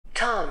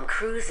Tom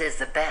Cruise is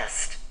the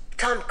best.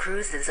 Tom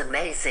Cruise is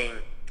amazing.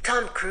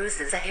 Tom Cruise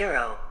is a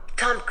hero.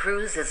 Tom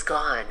Cruise is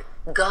God.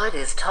 God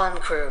is Tom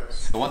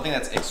Cruise. The one thing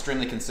that's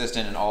extremely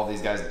consistent in all of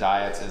these guys'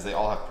 diets is they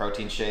all have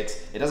protein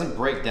shakes. It doesn't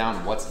break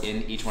down what's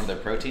in each one of their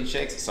protein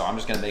shakes, so I'm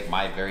just gonna make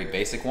my very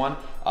basic one.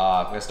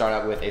 I'm gonna start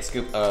out with a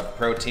scoop of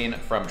protein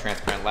from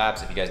Transparent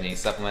Labs. If you guys need any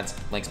supplements,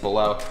 links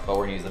below. But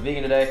we're gonna use the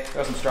vegan today,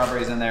 throw some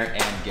strawberries in there,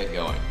 and get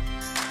going.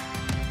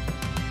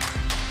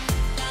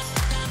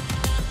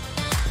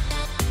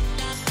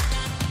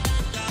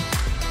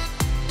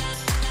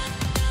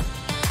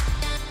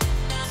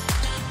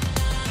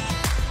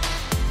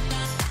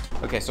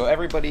 Okay, so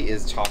everybody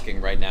is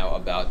talking right now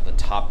about the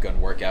Top Gun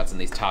workouts and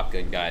these Top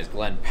Gun guys,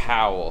 Glenn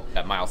Powell,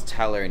 Miles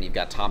Teller, and you've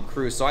got Tom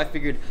Cruise. So I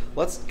figured,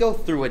 let's go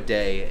through a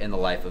day in the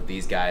life of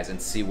these guys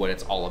and see what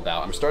it's all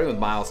about. I'm starting with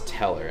Miles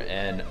Teller,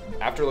 and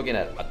after looking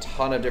at a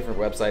ton of different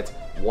websites,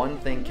 one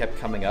thing kept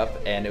coming up,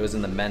 and it was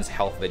in the men's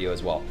health video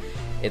as well.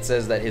 It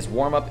says that his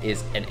warm-up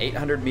is an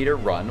 800-meter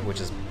run,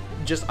 which is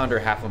just under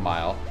half a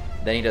mile.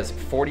 Then he does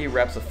 40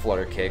 reps of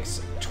flutter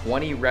kicks,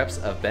 20 reps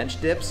of bench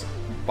dips,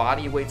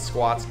 body weight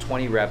squats,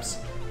 20 reps,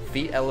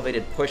 feet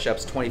elevated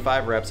push-ups,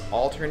 25 reps,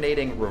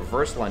 alternating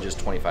reverse lunges,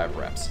 25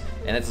 reps.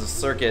 And it's a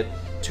circuit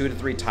 2 to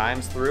 3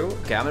 times through.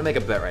 Okay, I'm gonna make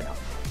a bet right now.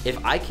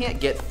 If I can't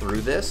get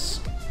through this,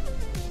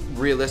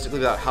 realistically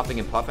without huffing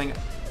and puffing,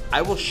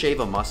 I will shave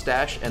a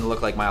mustache and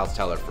look like Miles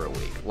Teller for a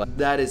week.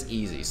 That is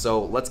easy,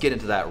 so let's get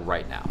into that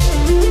right now.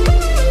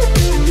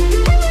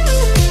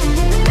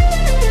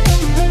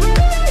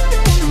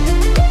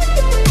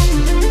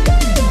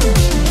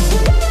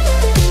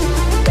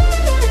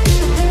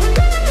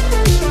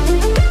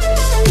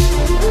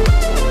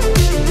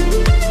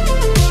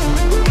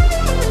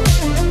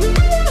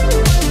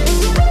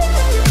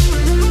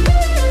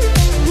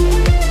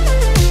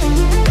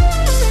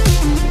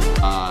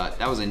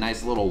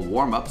 Little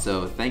warm-up,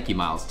 so thank you,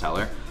 Miles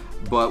Teller.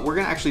 But we're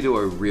gonna actually do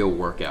a real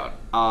workout.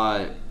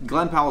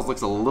 Glenn Powell's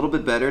looks a little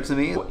bit better to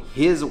me.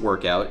 His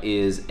workout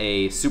is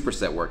a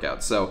superset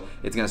workout. So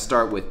it's gonna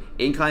start with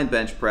incline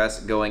bench press,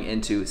 going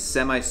into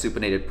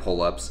semi-supinated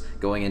pull-ups,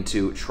 going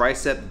into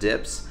tricep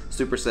dips,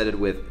 supersetted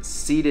with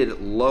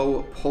seated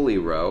low pulley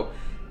row,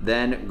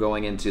 then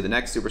going into the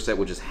next superset,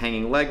 which is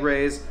hanging leg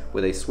raise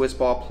with a Swiss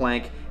ball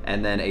plank,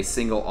 and then a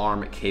single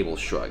arm cable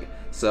shrug.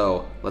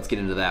 So let's get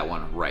into that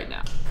one right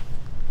now.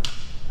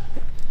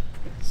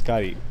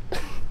 Scotty,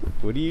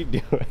 what are you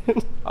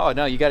doing? Oh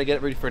no, you gotta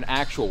get ready for an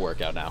actual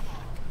workout now.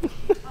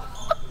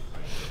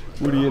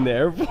 What are you in the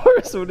Air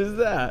Force? What is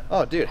that?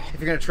 Oh dude, if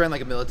you're gonna train like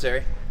a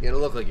military, you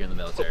gotta look like you're in the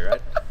military,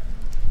 right?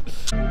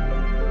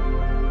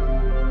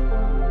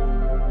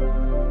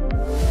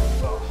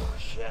 Oh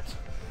shit.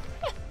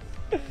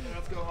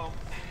 Let's go home.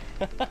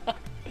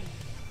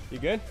 You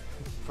good?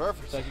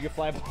 Perfect. So you can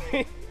fly a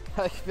plane?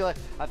 I feel like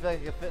I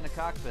could fit in a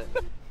cockpit.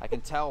 I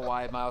can tell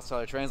why Miles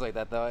Teller trains like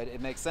that, though. It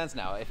makes sense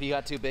now. If he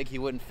got too big, he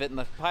wouldn't fit in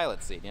the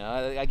pilot seat. You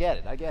know, I get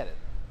it. I get it.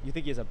 You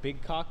think he has a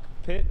big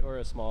cockpit or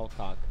a small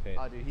cockpit?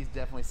 Oh, dude, he's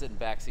definitely sitting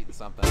backseat in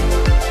something.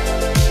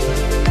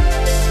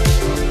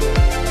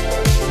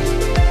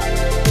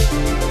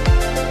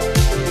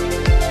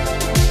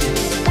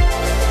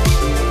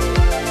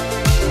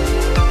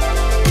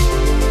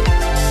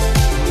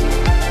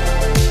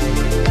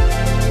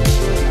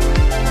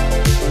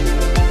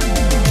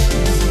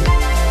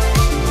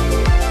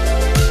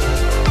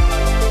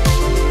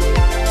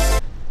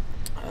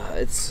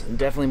 It's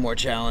definitely more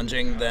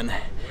challenging than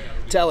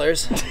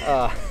Teller's.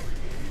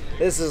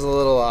 This is a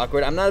little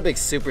awkward. I'm not a big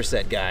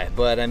superset guy,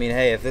 but I mean,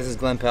 hey, if this is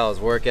Glenn Powell's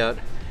workout,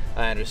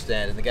 I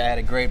understand. And the guy had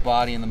a great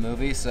body in the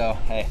movie, so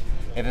hey,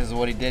 if this is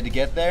what he did to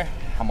get there,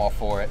 I'm all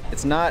for it.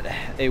 It's not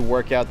a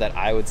workout that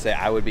I would say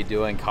I would be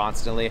doing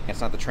constantly. It's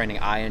not the training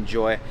I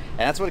enjoy, and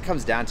that's what it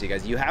comes down to,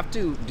 guys. You have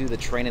to do the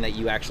training that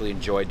you actually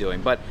enjoy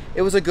doing, but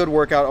it was a good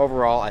workout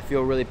overall. I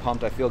feel really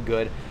pumped. I feel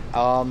good.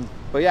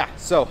 But yeah,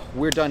 so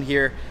we're done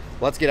here.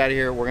 Let's get out of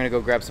here. We're gonna go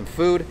grab some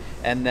food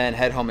and then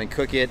head home and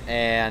cook it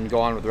and go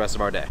on with the rest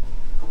of our day.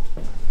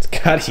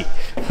 Scotty,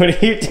 what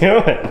are you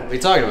doing? What are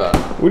you talking about?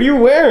 What are you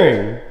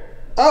wearing?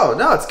 Oh,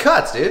 no, it's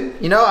cuts, dude.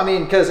 You know, I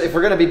mean, because if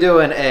we're gonna be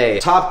doing a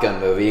Top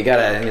Gun movie, you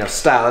gotta, you know,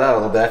 style it out a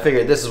little bit. I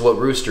figured this is what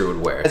Rooster would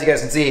wear. As you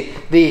guys can see,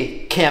 the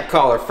camp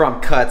collar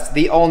from Cuts,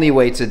 the only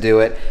way to do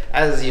it.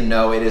 As you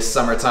know, it is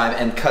summertime,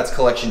 and Cuts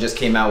collection just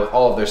came out with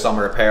all of their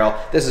summer apparel.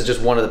 This is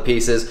just one of the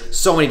pieces,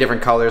 so many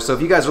different colors. So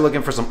if you guys are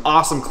looking for some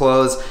awesome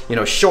clothes, you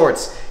know,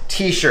 shorts,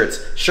 t-shirts,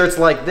 shirts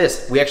like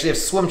this. We actually have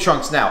swim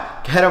trunks now.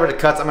 Head over to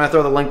Cuts. I'm gonna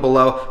throw the link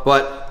below,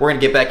 but we're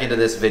gonna get back into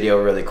this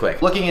video really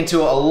quick. Looking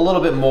into a little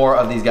bit more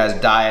of these guys'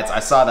 diets, I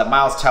saw that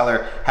Miles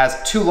Teller has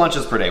 2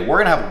 lunches per day. We're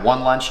gonna have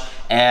 1 lunch,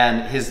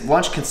 and his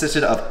lunch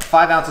consisted of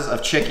 5 ounces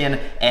of chicken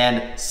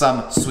and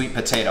some sweet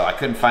potato. I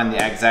couldn't find the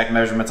exact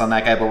measurements on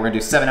that guy, but we're gonna do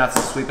 7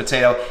 ounces of sweet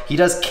potato. He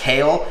does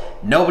kale.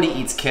 Nobody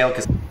eats kale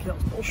because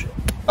kale's bullshit.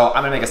 Oh,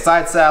 I'm gonna make a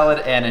side salad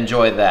and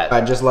enjoy that.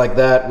 Just like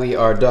that, we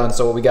are done.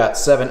 So we got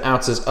 7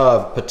 ounces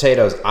of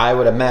potatoes. I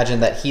would imagine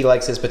that he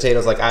likes his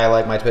potatoes like I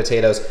like my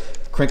potatoes.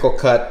 Crinkle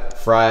cut,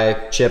 fry,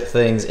 chip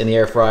things in the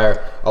air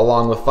fryer.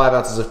 along with 5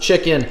 ounces of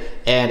chicken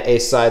and a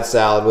side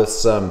salad with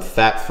some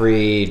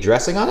fat-free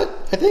dressing on it,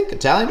 I think,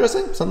 Italian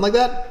dressing, something like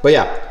that. But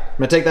yeah, I'm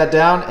gonna take that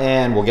down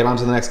and we'll get on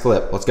to the next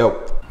clip. Let's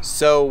go.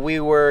 So we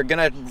were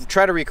gonna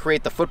try to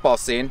recreate the football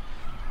scene.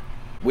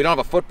 We don't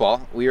have a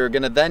football. We were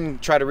gonna then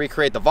try to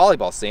recreate the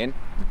volleyball scene.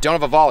 Don't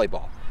have a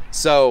volleyball.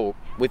 So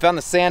we found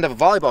the sand of a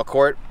volleyball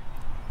court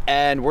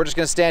and we're just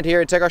gonna stand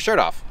here and take our shirt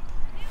off.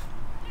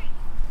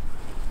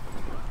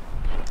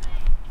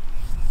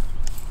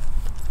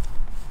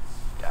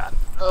 God,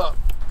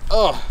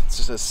 oh, it's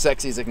just as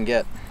sexy as it can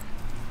get.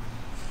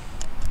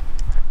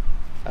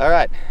 All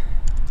right.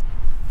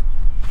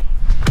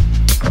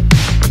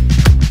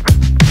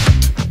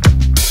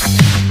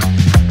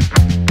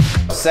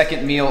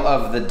 Second meal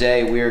of the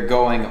day, we are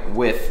going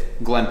with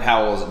Glenn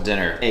Powell's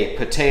dinner. A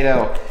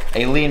potato,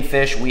 a lean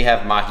fish. We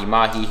have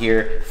mahi-mahi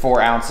here,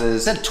 4 ounces.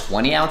 Is that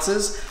 20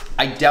 ounces?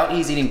 I doubt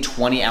he's eating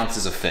 20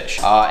 ounces of fish.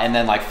 And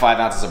then like 5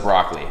 ounces of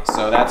broccoli.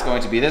 So that's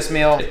going to be this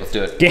meal. Let's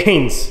do it.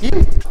 Gains.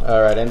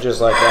 All right, and just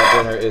like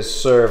that, dinner is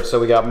served. So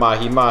we got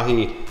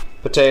mahi-mahi,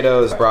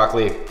 potatoes,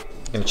 broccoli.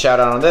 Gonna chow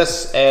down on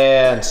this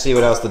and see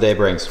what else the day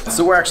brings.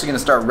 So we're actually gonna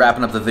start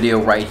wrapping up the video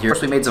right here.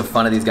 First, we made some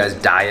fun of these guys'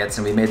 diets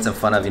and we made some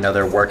fun of, you know,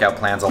 their workout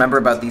plans. Remember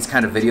about these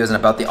kind of videos and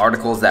about the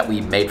articles that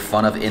we made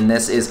fun of in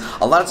this is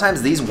a lot of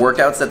times these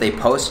workouts that they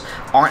post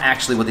aren't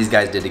actually what these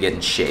guys did to get in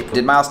shape.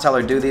 Did Miles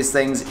Teller do these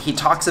things? He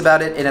talks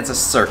about it and it's a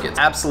circus.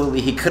 Absolutely,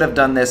 he could have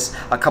done this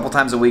a couple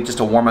times a week just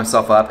to warm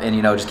himself up and,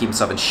 you know, just keep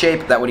himself in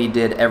shape. That what he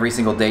did every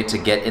single day to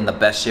get in the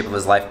best shape of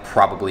his life?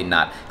 Probably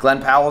not. Glenn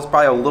Powell's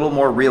probably a little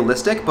more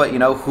realistic, but you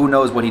know, who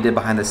knows what he did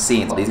behind the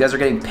scenes. These guys are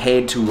getting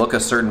paid to look a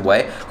certain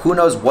way. Who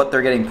knows what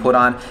they're getting put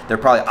on? They're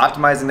probably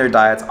optimizing their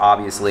diets,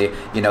 obviously.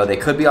 You know, they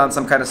could be on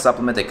some kind of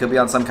supplement. They could be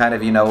on some kind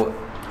of, you know,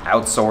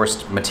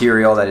 outsourced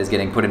material that is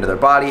getting put into their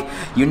body.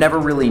 You never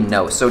really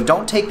know. So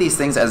don't take these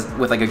things as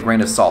with like a grain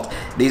of salt.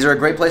 These are a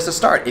great place to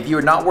start. If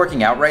you're not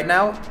working out right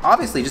now,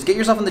 obviously just get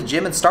yourself in the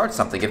gym and start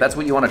something if that's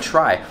what you want to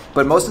try.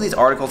 But most of these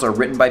articles are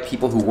written by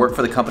people who work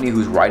for the company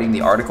who's writing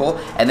the article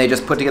and they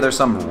just put together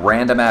some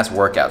random ass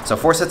workout. So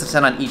 4 sets of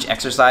 10 on each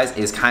exercise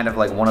is kind of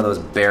like one of those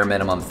bare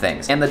minimum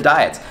things. And the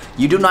diets,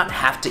 you do not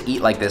have to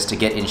eat like this to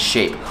get in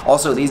shape.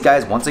 Also, these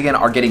guys once again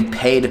are getting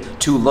paid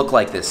to look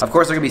like this. Of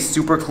course, they're gonna be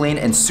super clean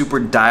and super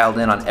dialed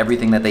in on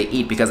everything that they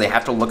eat because they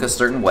have to look a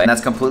certain way, and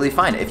that's completely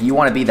fine. If you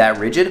want to be that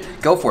rigid,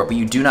 go for it, but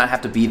you do not have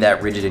to be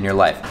that rigid in your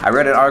life. I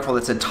read an article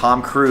that said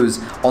Tom Cruise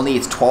only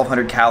eats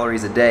 1,200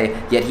 calories a day,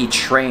 yet he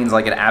trains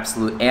like an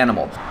absolute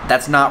animal.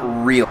 That's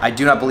not real. I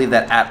do not believe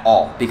that at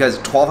all, because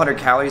 1,200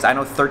 calories, I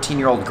know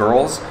 13-year-old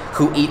girls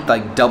who eat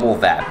like double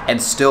that and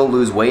still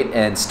lose weight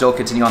and still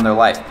continue on their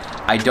life.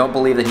 I don't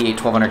believe that he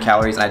ate 1,200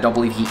 calories, and I don't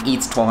believe he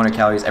eats 1,200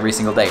 calories every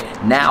single day.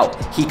 Now,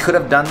 he could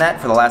have done that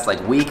for the last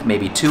like week,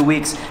 maybe 2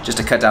 weeks, just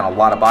to cut down a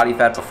lot of body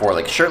fat before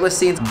like shirtless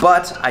scenes,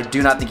 but I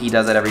do not think he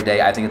does that every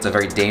day. I think it's a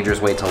very dangerous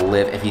way to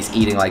live if he's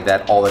eating like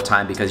that all the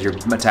time because your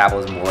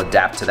metabolism will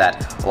adapt to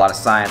that. A lot of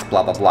science,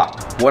 blah, blah, blah.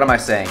 What am I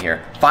saying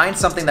here? Find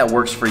something that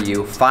works for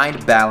you,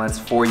 find balance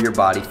for your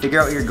body, figure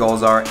out what your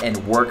goals are, and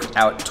work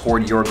out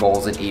toward your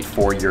goals and eat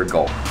for your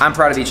goal. I'm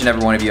proud of each and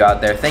every one of you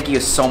out there. Thank you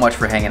so much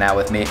for hanging out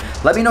with me.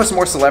 Let me know some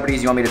more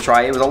celebrities you want me to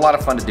try. It was a lot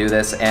of fun to do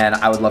this, and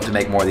I would love to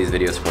make more of these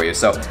videos for you.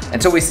 So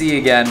until we see you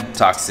again,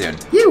 talk soon.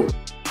 You!